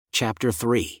chapter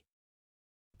 3.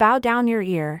 Bow down your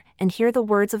ear, and hear the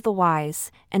words of the wise,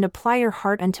 and apply your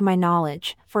heart unto my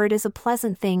knowledge, for it is a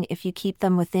pleasant thing if you keep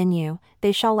them within you,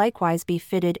 they shall likewise be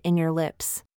fitted in your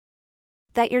lips.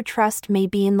 That your trust may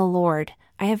be in the Lord,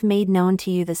 I have made known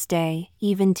to you this day,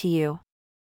 even to you.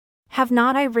 Have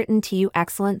not I written to you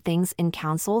excellent things in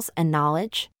counsels and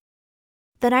knowledge?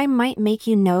 That I might make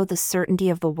you know the certainty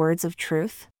of the words of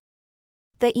truth?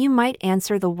 That you might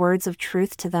answer the words of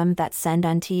truth to them that send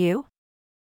unto you?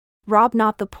 Rob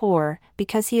not the poor,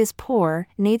 because he is poor,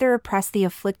 neither oppress the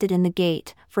afflicted in the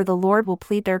gate, for the Lord will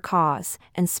plead their cause,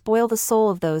 and spoil the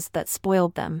soul of those that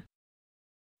spoiled them.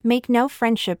 Make no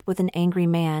friendship with an angry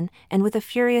man, and with a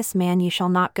furious man you shall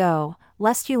not go,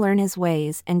 lest you learn his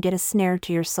ways and get a snare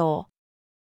to your soul.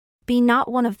 Be not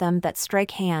one of them that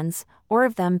strike hands, or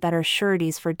of them that are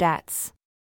sureties for debts.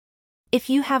 If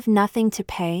you have nothing to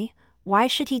pay, why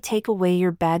should he take away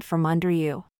your bed from under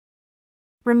you?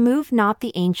 Remove not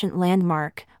the ancient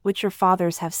landmark, which your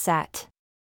fathers have set.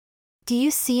 Do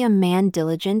you see a man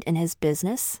diligent in his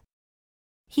business?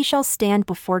 He shall stand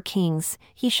before kings,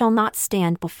 he shall not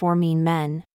stand before mean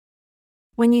men.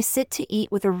 When you sit to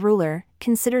eat with a ruler,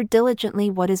 consider diligently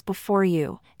what is before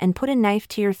you, and put a knife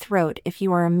to your throat if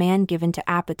you are a man given to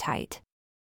appetite.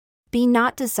 Be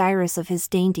not desirous of his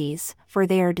dainties, for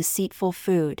they are deceitful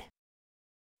food.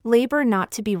 Labor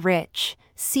not to be rich,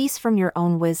 cease from your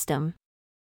own wisdom.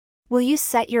 Will you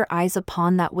set your eyes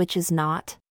upon that which is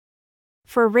not?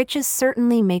 For riches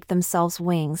certainly make themselves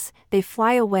wings, they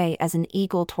fly away as an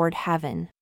eagle toward heaven.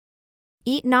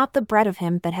 Eat not the bread of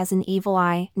him that has an evil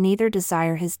eye, neither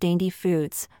desire his dainty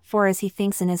foods, for as he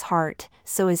thinks in his heart,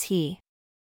 so is he.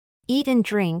 Eat and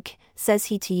drink, says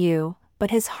he to you, but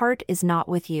his heart is not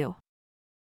with you.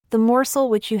 The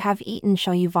morsel which you have eaten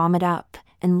shall you vomit up,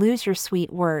 and lose your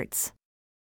sweet words.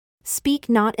 Speak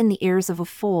not in the ears of a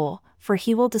fool, for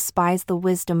he will despise the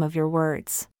wisdom of your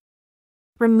words.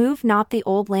 Remove not the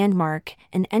old landmark,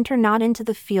 and enter not into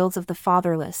the fields of the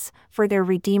fatherless, for their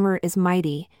Redeemer is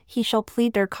mighty, he shall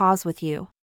plead their cause with you.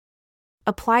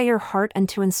 Apply your heart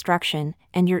unto instruction,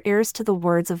 and your ears to the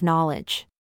words of knowledge.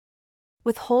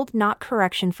 Withhold not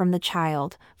correction from the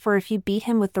child, for if you beat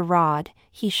him with the rod,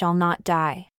 he shall not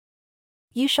die.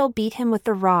 You shall beat him with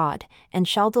the rod, and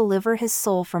shall deliver his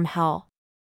soul from hell.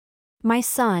 My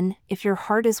son, if your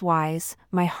heart is wise,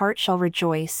 my heart shall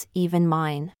rejoice, even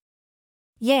mine.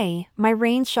 Yea, my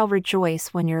reins shall rejoice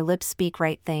when your lips speak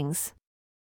right things.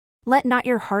 Let not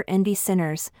your heart envy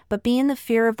sinners, but be in the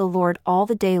fear of the Lord all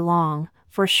the day long,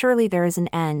 for surely there is an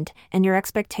end, and your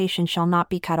expectation shall not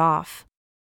be cut off.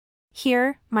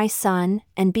 Hear, my son,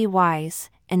 and be wise,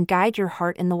 and guide your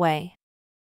heart in the way.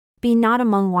 Be not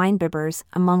among winebibbers,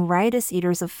 among riotous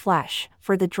eaters of flesh,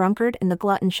 for the drunkard and the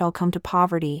glutton shall come to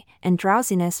poverty, and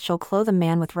drowsiness shall clothe a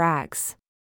man with rags.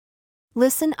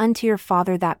 Listen unto your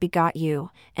father that begot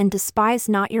you, and despise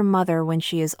not your mother when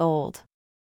she is old.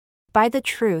 Buy the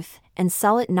truth, and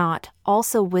sell it not,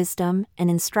 also wisdom, and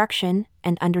instruction,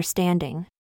 and understanding.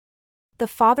 The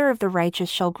father of the righteous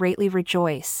shall greatly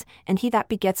rejoice, and he that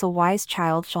begets a wise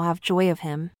child shall have joy of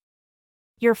him.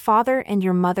 Your father and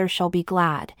your mother shall be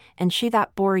glad, and she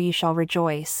that bore you shall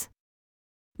rejoice.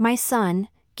 My son,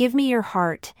 give me your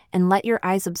heart, and let your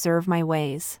eyes observe my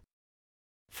ways.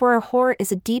 For a whore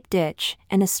is a deep ditch,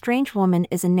 and a strange woman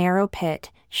is a narrow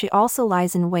pit, she also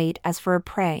lies in wait as for a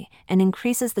prey, and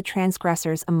increases the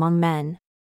transgressors among men.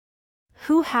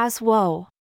 Who has woe?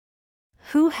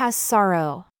 Who has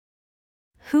sorrow?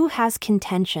 Who has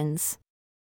contentions?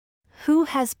 Who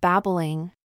has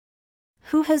babbling?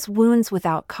 Who has wounds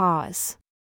without cause?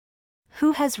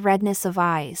 Who has redness of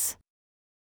eyes?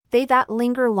 They that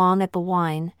linger long at the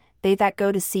wine, they that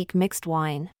go to seek mixed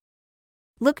wine.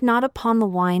 Look not upon the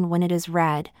wine when it is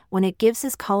red, when it gives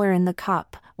his color in the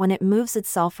cup, when it moves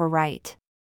itself aright.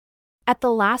 At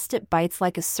the last it bites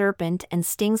like a serpent and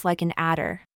stings like an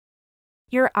adder.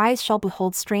 Your eyes shall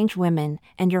behold strange women,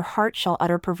 and your heart shall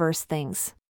utter perverse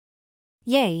things.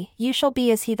 Yea, you shall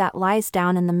be as he that lies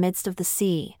down in the midst of the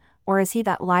sea, or as he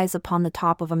that lies upon the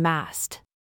top of a mast.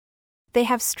 They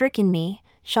have stricken me,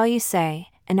 shall you say,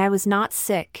 and I was not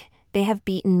sick, they have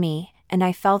beaten me, and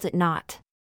I felt it not.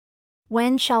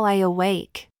 When shall I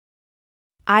awake?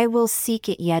 I will seek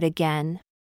it yet again.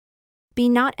 Be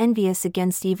not envious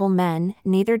against evil men,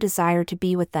 neither desire to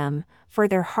be with them, for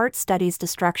their heart studies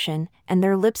destruction, and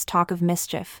their lips talk of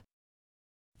mischief.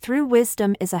 Through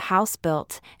wisdom is a house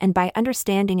built, and by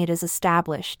understanding it is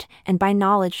established, and by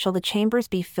knowledge shall the chambers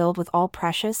be filled with all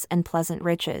precious and pleasant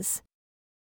riches.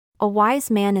 A wise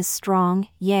man is strong,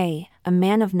 yea, a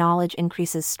man of knowledge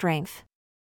increases strength.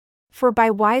 For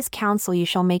by wise counsel you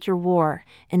shall make your war,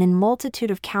 and in multitude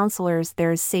of counselors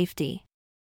there is safety.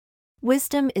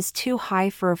 Wisdom is too high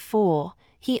for a fool,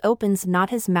 he opens not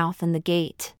his mouth in the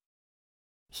gate.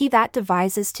 He that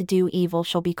devises to do evil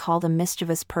shall be called a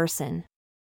mischievous person.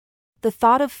 The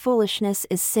thought of foolishness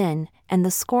is sin, and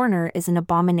the scorner is an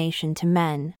abomination to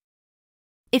men.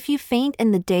 If you faint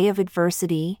in the day of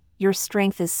adversity, your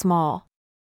strength is small.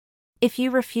 If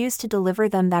you refuse to deliver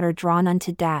them that are drawn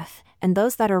unto death, and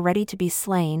those that are ready to be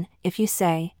slain, if you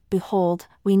say, Behold,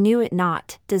 we knew it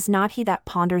not, does not he that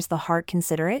ponders the heart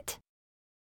consider it?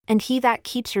 And he that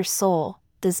keeps your soul,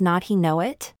 does not he know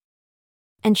it?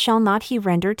 And shall not he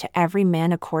render to every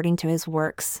man according to his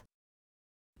works?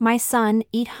 My son,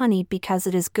 eat honey because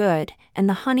it is good, and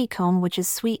the honeycomb which is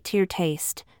sweet to your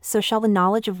taste, so shall the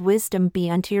knowledge of wisdom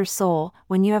be unto your soul.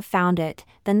 When you have found it,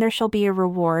 then there shall be a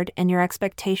reward, and your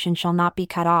expectation shall not be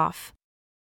cut off.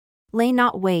 Lay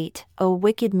not wait, O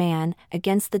wicked man,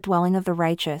 against the dwelling of the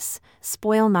righteous,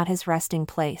 spoil not his resting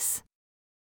place.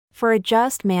 For a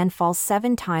just man falls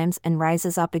 7 times and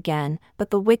rises up again, but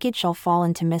the wicked shall fall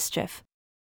into mischief.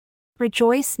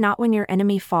 Rejoice not when your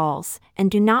enemy falls,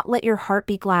 and do not let your heart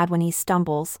be glad when he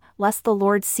stumbles, lest the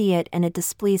Lord see it and it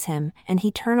displease him, and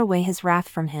he turn away his wrath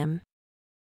from him.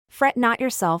 Fret not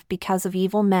yourself because of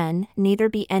evil men, neither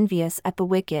be envious at the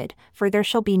wicked, for there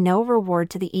shall be no reward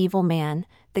to the evil man,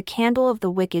 the candle of the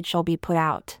wicked shall be put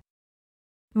out.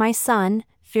 My son,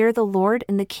 fear the Lord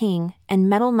and the king, and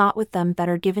meddle not with them that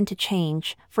are given to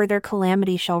change, for their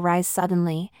calamity shall rise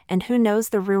suddenly, and who knows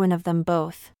the ruin of them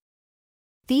both?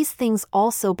 These things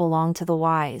also belong to the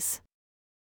wise.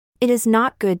 It is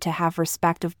not good to have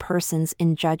respect of persons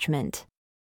in judgment.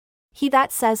 He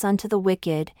that says unto the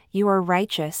wicked, You are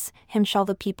righteous, him shall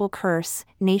the people curse,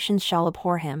 nations shall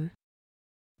abhor him.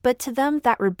 But to them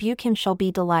that rebuke him shall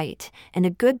be delight, and a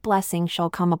good blessing shall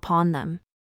come upon them.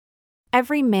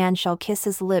 Every man shall kiss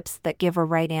his lips that give a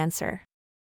right answer.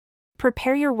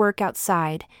 Prepare your work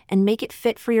outside, and make it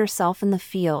fit for yourself in the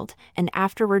field, and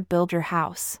afterward build your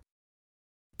house.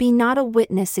 Be not a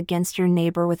witness against your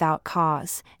neighbor without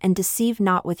cause, and deceive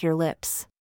not with your lips.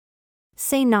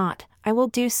 Say not, I will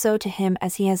do so to him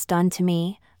as he has done to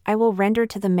me, I will render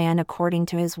to the man according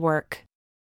to his work.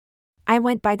 I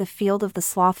went by the field of the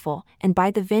slothful, and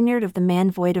by the vineyard of the man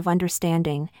void of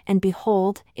understanding, and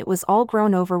behold, it was all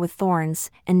grown over with thorns,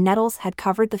 and nettles had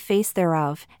covered the face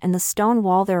thereof, and the stone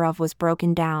wall thereof was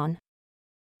broken down.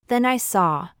 Then I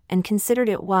saw, and considered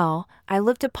it well, I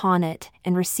looked upon it,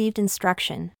 and received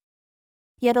instruction.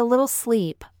 Yet a little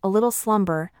sleep, a little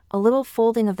slumber, a little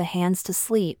folding of the hands to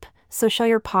sleep, so shall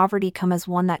your poverty come as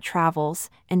one that travels,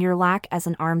 and your lack as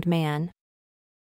an armed man.